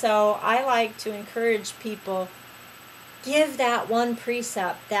 And so I like to encourage people, give that one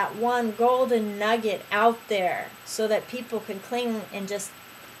precept, that one golden nugget out there, so that people can cling and just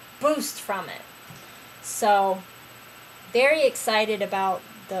boost from it. So very excited about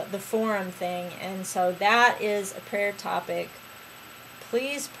the forum thing, and so that is a prayer topic.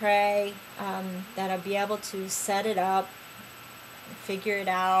 Please pray that I'll be able to set it up, figure it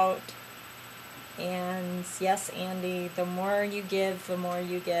out. And yes, Andy, the more you give, the more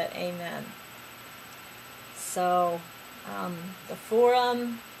you get. Amen. So the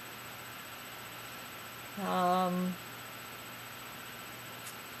forum, I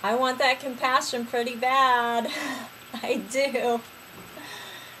want that compassion pretty bad. I do.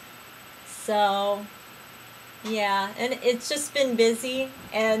 So, yeah, and it's just been busy,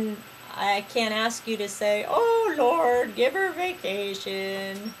 and I can't ask you to say, "Oh, Lord, give her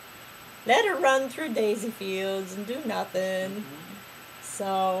vacation. Let her run through daisy fields and do nothing."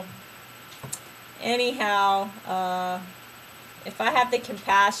 So, anyhow, if I have the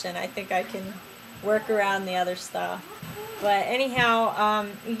compassion, I think I can work around the other stuff. But anyhow,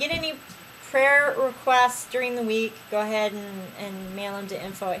 you get any prayer requests during the week, go ahead and mail them to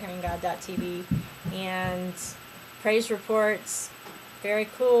info@hearinggod.tv. And praise reports, very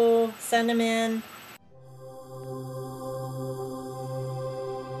cool, send them in.